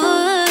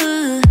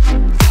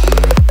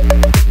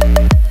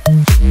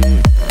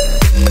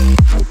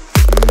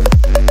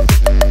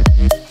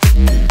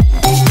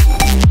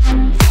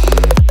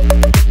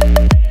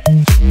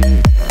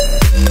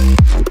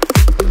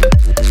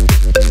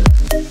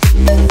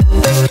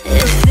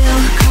 If you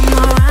come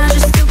around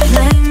just to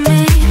play me,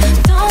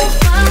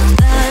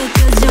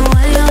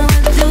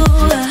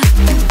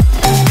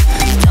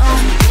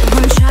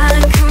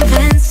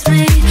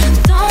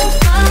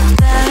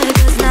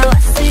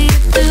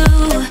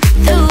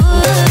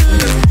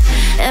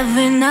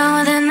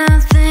 now they're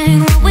nothing.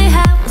 What we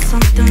had was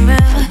something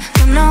real.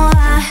 Don't know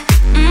why.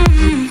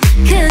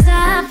 Cause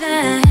I've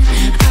been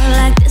hurt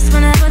like this, but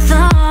never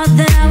thought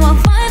that I would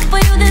fight for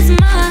you this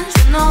much.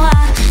 Don't know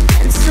why.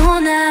 And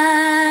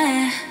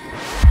tonight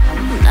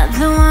I'm not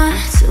the one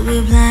to be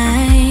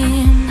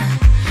blamed,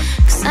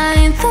 cause I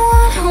ain't the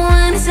one who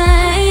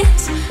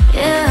entertains.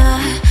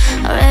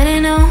 Yeah, already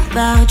know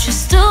about your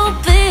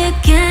stupid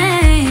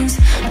games.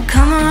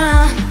 Come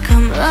around,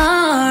 come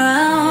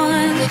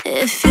around.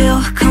 If you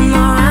come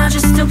around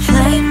just to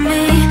play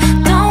me,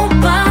 don't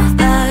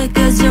bother,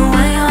 cause you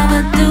ain't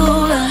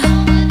overdue.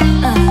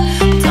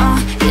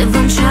 Don't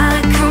even try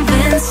to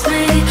convince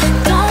me.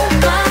 Don't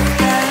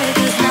bother,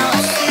 cause now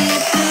I see you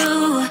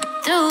through.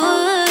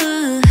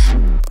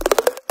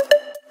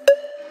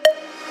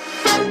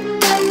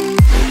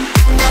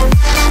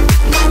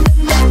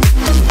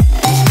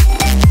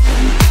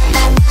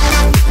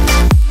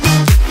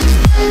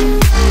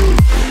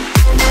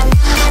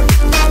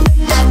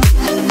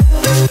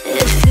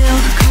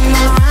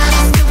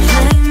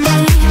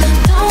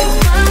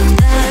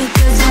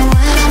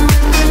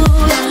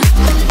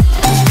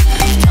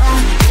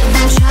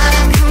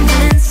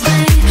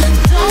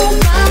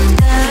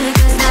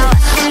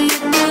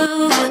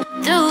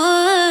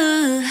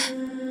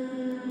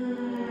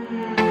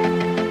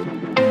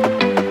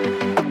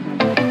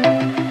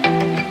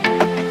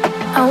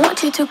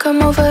 To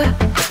come over,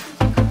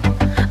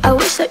 I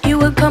wish that you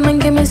would come and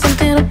give me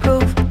something to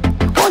prove.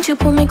 Won't you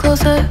pull me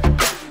closer?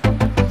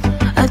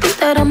 I think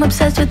that I'm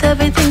obsessed with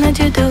everything that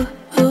you do.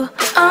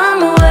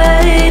 I'm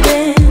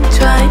waiting,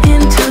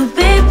 trying to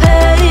be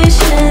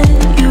patient.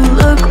 You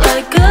look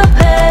like a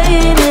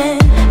painting.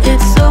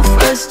 It's so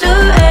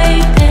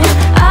frustrating.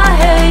 I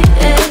hate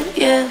it,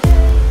 yeah.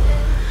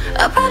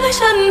 I probably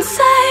shouldn't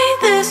say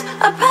this.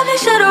 I probably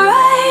should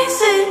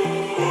erase it.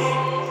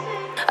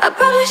 I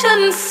probably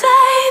shouldn't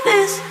say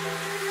this.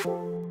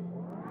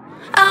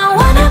 I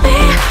wanna be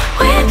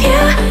with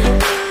you.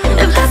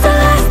 If that's the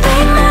last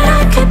thing that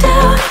I could do,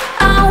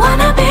 I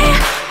wanna be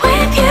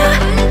with you.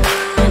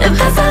 If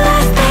that's the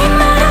last thing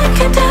that I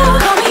could do,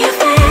 call me a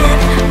fan.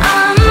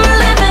 I'm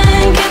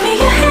living, give me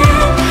your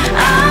hand.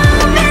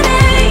 I'm in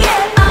it,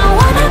 yeah. I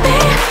wanna be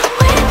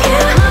with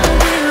you.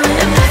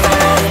 If that's the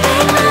last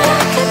thing that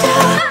I could do.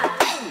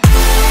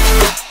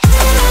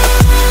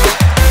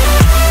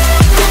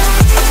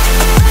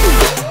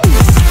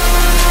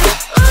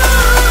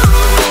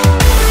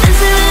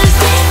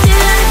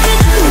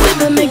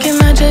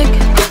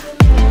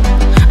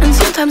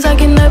 Sometimes I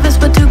get nervous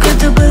but too good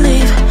to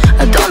believe.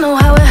 I don't know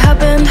how it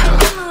happened,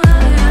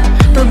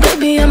 but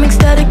baby I'm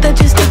ecstatic that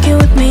you're sticking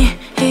with me.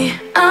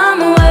 I'm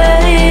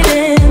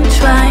waiting,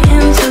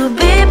 trying to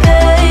be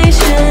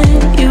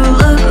patient. You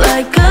look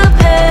like a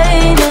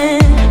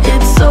painting.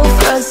 It's so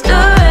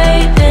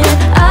frustrating.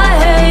 I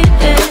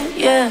hate it,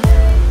 yeah.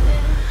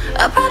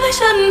 I probably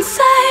shouldn't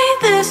say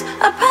this.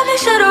 I probably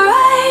should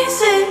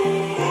erase it.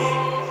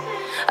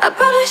 I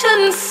probably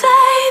shouldn't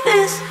say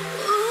this.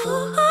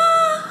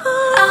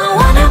 I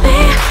wanna be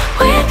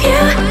with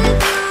you.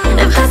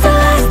 If that's the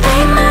last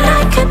thing that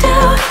I could do,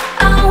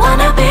 I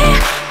wanna be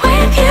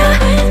with you.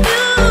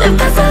 If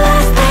that's the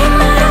last thing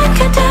that I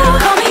could do,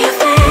 call me a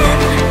fan.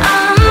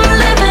 I'm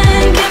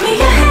living, give me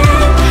your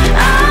hand.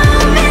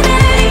 I'm in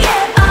it,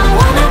 yeah. I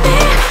wanna be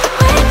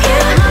with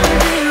you.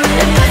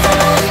 If that's the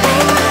last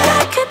thing that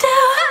I could do.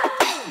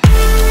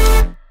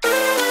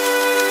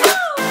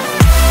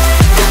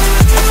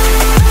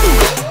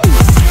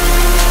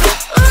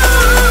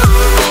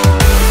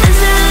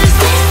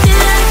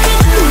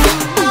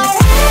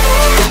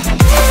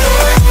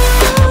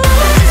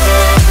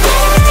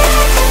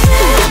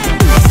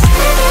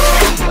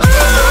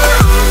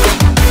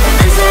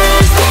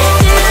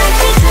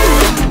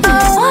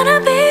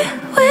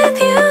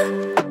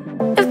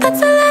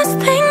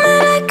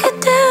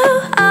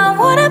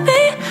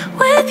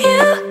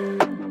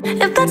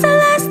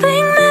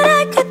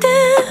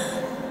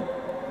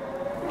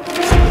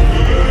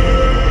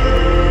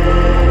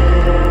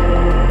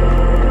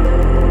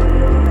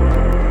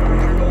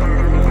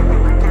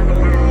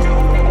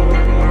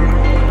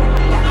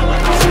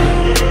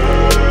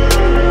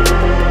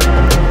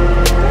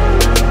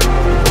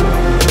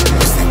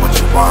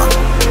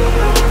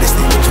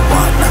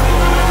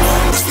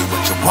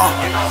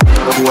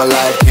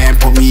 Alive can't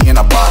put me in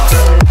a box.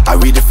 I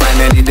redefine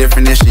any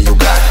definition you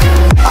got.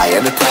 I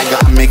am the tiger,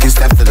 I'm making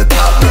steps to the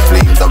top. The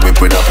flames, I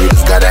whip it up, you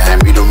just gotta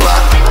hand me the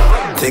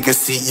rock. Take a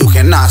seat, you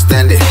cannot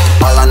stand it.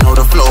 All I know,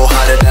 the flow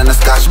harder than a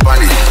Scotch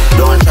bunny.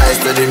 Don't try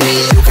study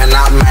me, you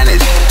cannot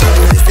manage.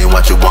 This ain't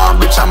what you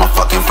want, bitch, I'm a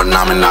fucking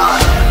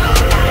phenomenon.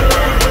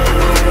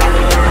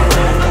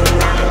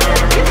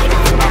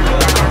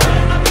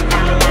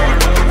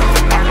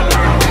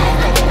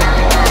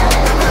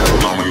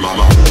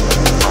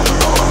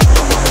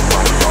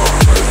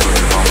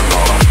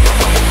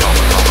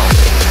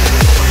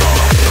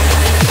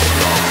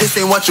 This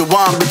ain't what you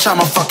want, bitch, I'm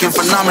a fucking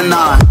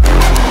phenomenon.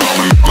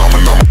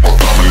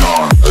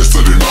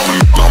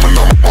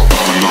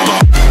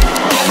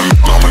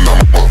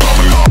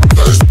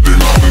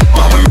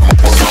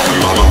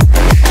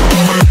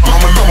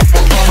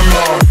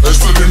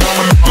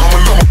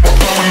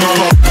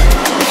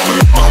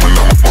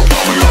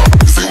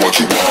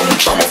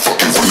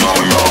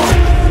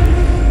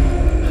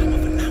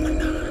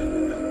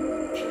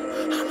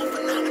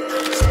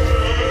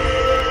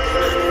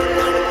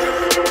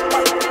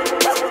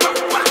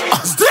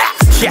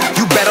 Yeah,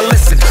 you better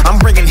listen. I'm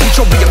bringing heat,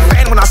 you'll be a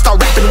fan when I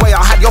start rapping. Way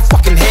I'll have your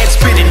fucking head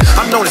spinning.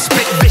 I'm known as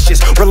spit vicious,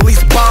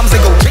 release bombs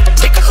and go tick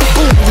tick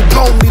boom. You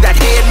blow me that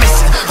head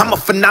missing. I'm a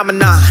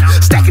phenomenon,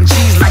 stacking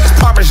cheese like it's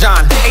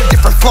Parmesan. 8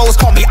 different flows,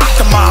 call me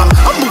Octomom.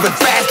 I'm moving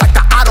fast like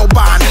the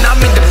Autobahn, and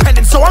I'm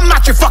independent, so I'm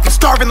not your fucking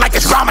starving like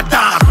it's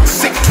Ramadan.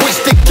 Sick,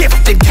 twisted,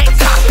 gifted, can't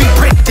copy,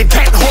 printed,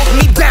 can't hold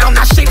me down.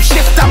 I shape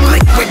shift, I'm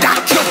liquid.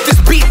 I killed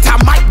this beat, I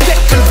might get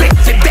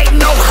convicted. They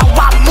know how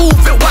I move,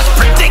 it was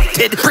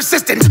predicted.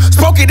 Persistent,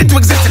 spoke it into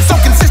existence, so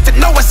consistent,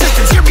 no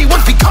assistance. Hear me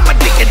once, become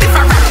addicted. If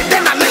I rap it,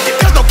 then I live it.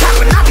 There's no cap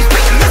when I be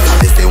spitting this.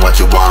 This ain't what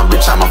you want,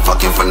 bitch, I'm a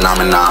fucking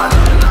phenomenon.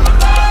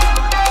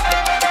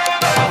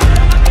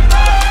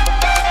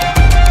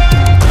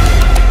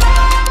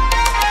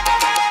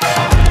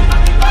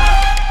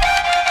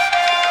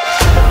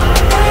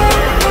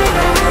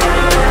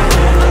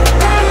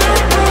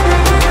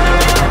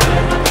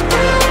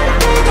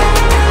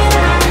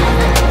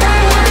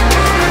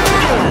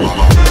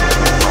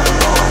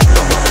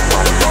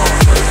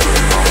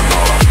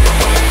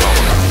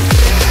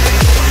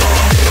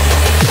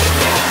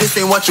 This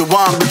ain't what you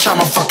want, bitch,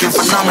 I'm a fucking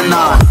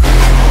phenomenon.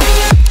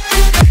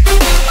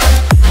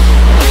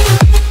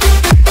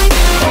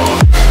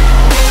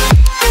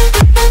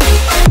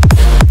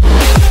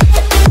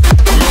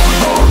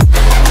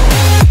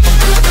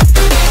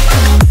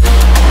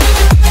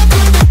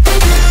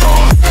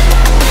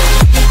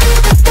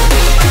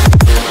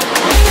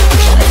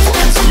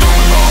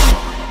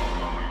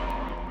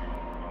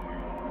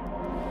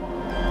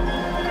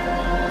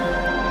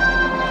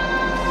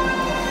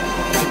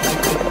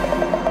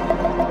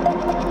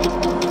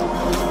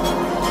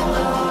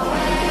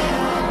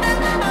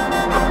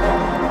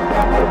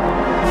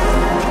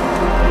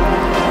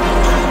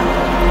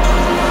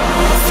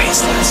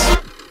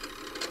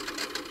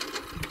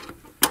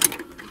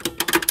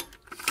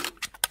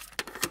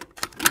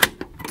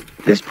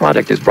 This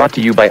product is brought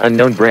to you by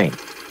Unknown Brain.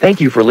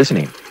 Thank you for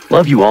listening.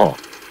 Love you all.